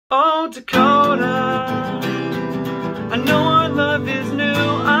Oh, Dakota, I know our love is new,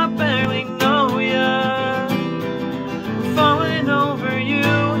 I barely know ya. I'm falling over you,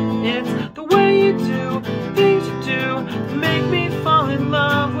 it's the way you do, the things you do, make me fall in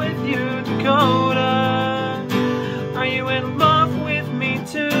love with you, Dakota. Are you in love with me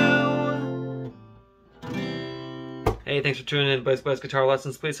too? Hey, thanks for tuning in to Buzz Guitar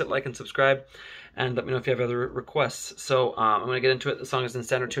Lessons. Please hit like and subscribe, and let me know if you have other requests. So I'm going to get into it. The song is in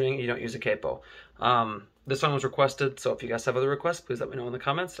standard tuning. You don't use a capo. This song was requested, so if you guys have other requests, please let me know in the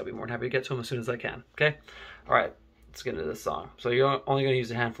comments. I'll be more than happy to get to them as soon as I can. Okay? All right, let's get into this song. So you're only going to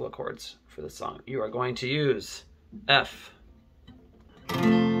use a handful of chords for this song. You are going to use F.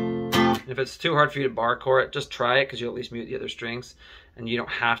 If it's too hard for you to bar chord it, just try it, because you'll at least mute the other strings. And you don't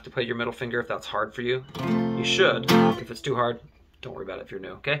have to play your middle finger if that's hard for you. You should. If it's too hard, don't worry about it if you're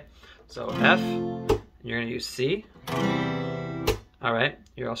new, okay? So F, and you're going to use C. All right,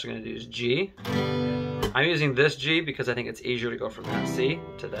 you're also going to use G. I'm using this G because I think it's easier to go from that C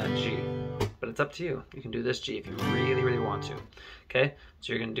to that G. But it's up to you. You can do this G if you really, really want to. Okay,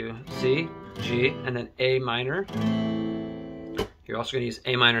 so you're going to do C, G, and then A minor. You're also going to use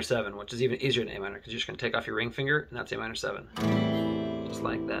A minor 7, which is even easier than A minor because you're just going to take off your ring finger, and that's A minor 7. Just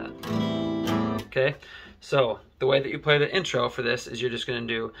like that. Okay, so the way that you play the intro for this is you're just going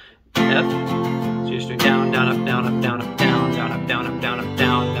to do F. So you're just doing down, down, up, down, up, down, up, down, down, up, down, up, down, up,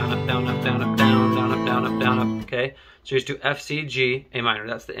 down, down, up, down, up, down, up, down, down, up, down, up, down, up. Okay, so you just do F, C, G, A minor.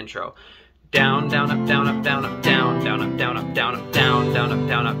 That's the intro. Down, down, up, down, up, down, up, down, down, up, down, up, down, up, down, down, up,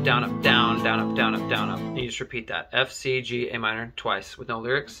 down, up, down, up, down, down, up, down, up, down, up. And you just repeat that. F, C, G, A minor twice with no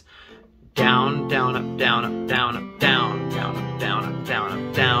lyrics. Down, down, up, down, up, down, up, down, down, up, down, up, down,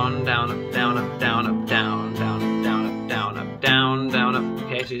 up, down, down, up, down, up, down, up, down, down, up, down, up, down, up, down, down, up.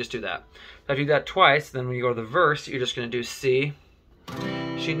 Okay, so you just do that. If you do that twice, then when you go to the verse, you're just going to do C.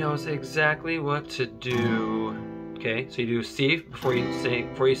 She knows exactly what to do. Okay, so you do C before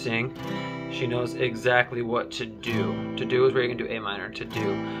you sing. She knows exactly what to do. To do is where you can do A minor. To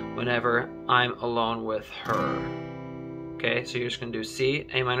do whenever I'm alone with her. Okay, so you're just going to do C,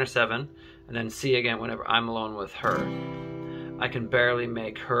 A minor 7, and then C again whenever I'm alone with her. I can barely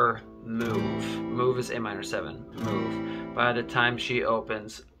make her move. Move is A minor 7. Move. By the time she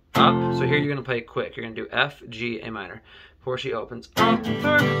opens up, so here you're going to play quick. You're going to do F, G, A minor. Before she opens up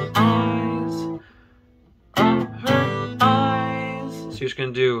her eyes. Up her eyes. So you're just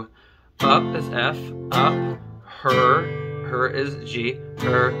going to do up is F, up, her is G,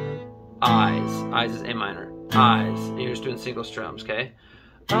 her, eyes. Eyes is A minor. Eyes, and you're just doing single strums, okay?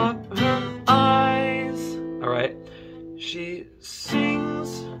 Up her eyes. All right. She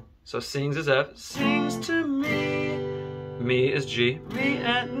sings. So sings is F. Sings to me. Me is G. Me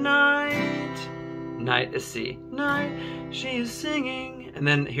at night. Night is C. Night. She is singing. And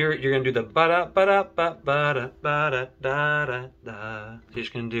then here you're gonna do the ba-da ba-da ba ba-da ba-da da da da. So you're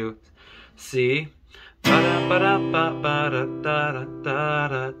just gonna do C. Ba-da ba-da ba ba-da da da da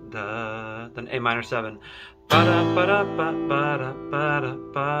da da. Then A minor 7. Ba-da, ba-da, ba, ba-da, ba-da,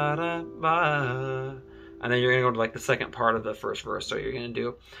 ba-da, ba. And then you're going to go to like the second part of the first verse. So you're going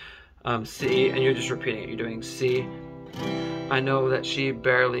to do C, and you're just repeating it. You're doing C. I know that she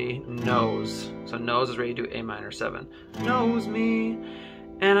barely knows. So knows is where you do A minor 7. Knows me,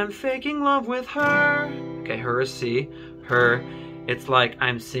 and I'm faking love with her. Okay, her is C. Her, it's like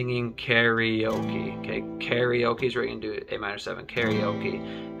I'm singing karaoke. Okay, karaoke is where you can do A minor 7. Karaoke.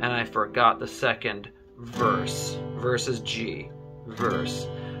 And I forgot the second verse. Verse is G. Verse.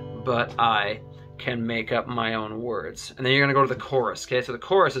 But I can make up my own words. And then you're going to go to the chorus. Okay, so the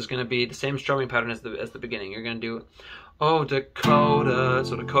chorus is going to be the same strumming pattern as the beginning. You're going to do, oh, Dakota.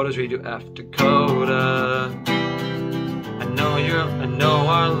 So Dakota is where you do F. Dakota. I know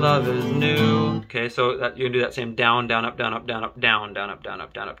our love is new. Okay, so that you're going to do that same down, down, up, down, up, down, up, down, down, up, down,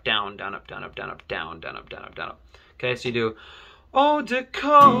 up, down, up, down, down, up, down, up, down, up, down, down, up, down, up, down, up. Okay, so you do, oh,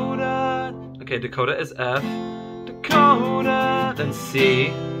 Dakota. Okay, Dakota is F. Dakota. Then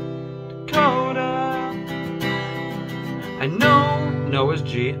C. Dakota. I know is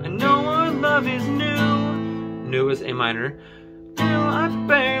G. I know our love is new. New is A minor. New, I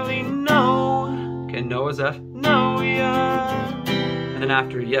barely know. Okay, know is F. Know ya. And then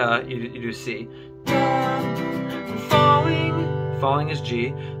after ya, you do C. I'm falling. Falling is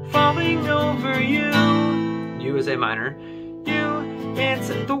G. Falling over you. U is A minor. It's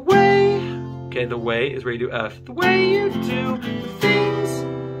the way. Okay, the way is where you do F. The way you do the things.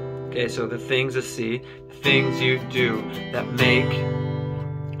 Okay, so the things is C. The things you do that make.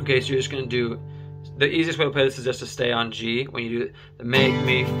 Okay, so you're just going to do, the easiest way to play this is just to stay on G when you do the make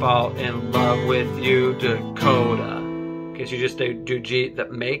me fall in love with you, Dakota. Okay, Okay, so you just do G,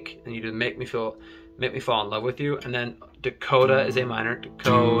 that make, and you do make me fall in love with you, and then Dakota is A minor.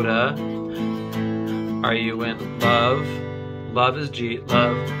 Dakota, are you in love? Love is G,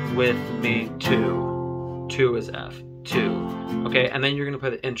 love with me too. 2 is F, 2. Okay, and then you're gonna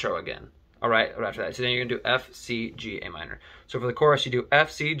play the intro again. All right, right after that. So then you're gonna do F, C, G, A minor. So for the chorus, you do F,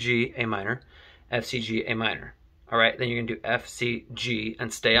 C, G, A minor, F, C, G, A minor. All right, then you're gonna do F, C, G,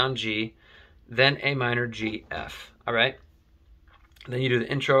 and stay on G, then A minor, G, F. All right? And then you do the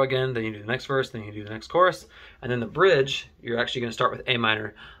intro again, then you do the next verse, then you do the next chorus, and then the bridge, you're actually gonna start with A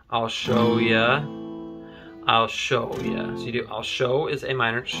minor. I'll show ya, I'll show ya. So you do I'll show is A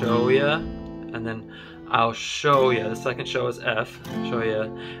minor, show ya, and then I'll show ya. The second show is F, show ya,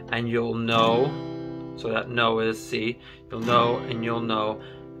 and you'll know. So that know is C. You'll know, and you'll know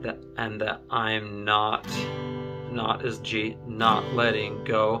that, and that I'm not is G, not letting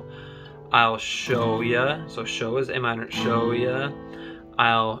go. I'll show ya. So show is A minor, show ya.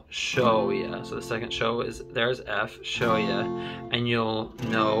 I'll show ya. So the second show is, there's F, show ya, and you'll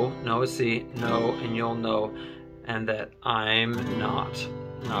know is C, know, and you'll know, and that I'm not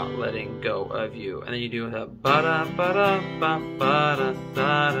letting go of you. And then you do the ba-da, ba-da, ba, ba-da,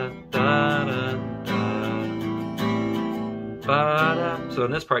 da-da, da-da, da, ba-da. So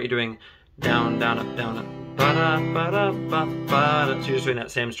in this part, you're doing down, down, up, ba-da, ba-da, ba, ba-da. So you're just doing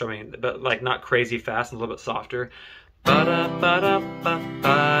that same strumming, but like not crazy fast, and a little bit softer. Ba-da, ba-da, ba,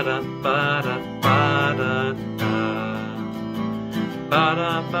 ba-da, ba-da, ba-da, da.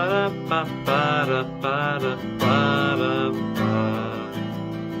 Ba-da, ba-da, ba, ba-da, ba-da, ba-da, ba.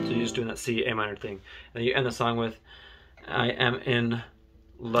 So you're just doing that C, A minor thing. And then you end the song with, I am in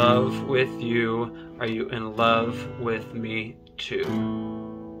love with you. Are you in love with me too?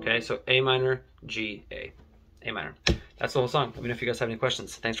 Okay, so A minor, G, A. A minor. That's the whole song. Let me know if you guys have any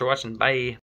questions. Thanks for watching. Bye.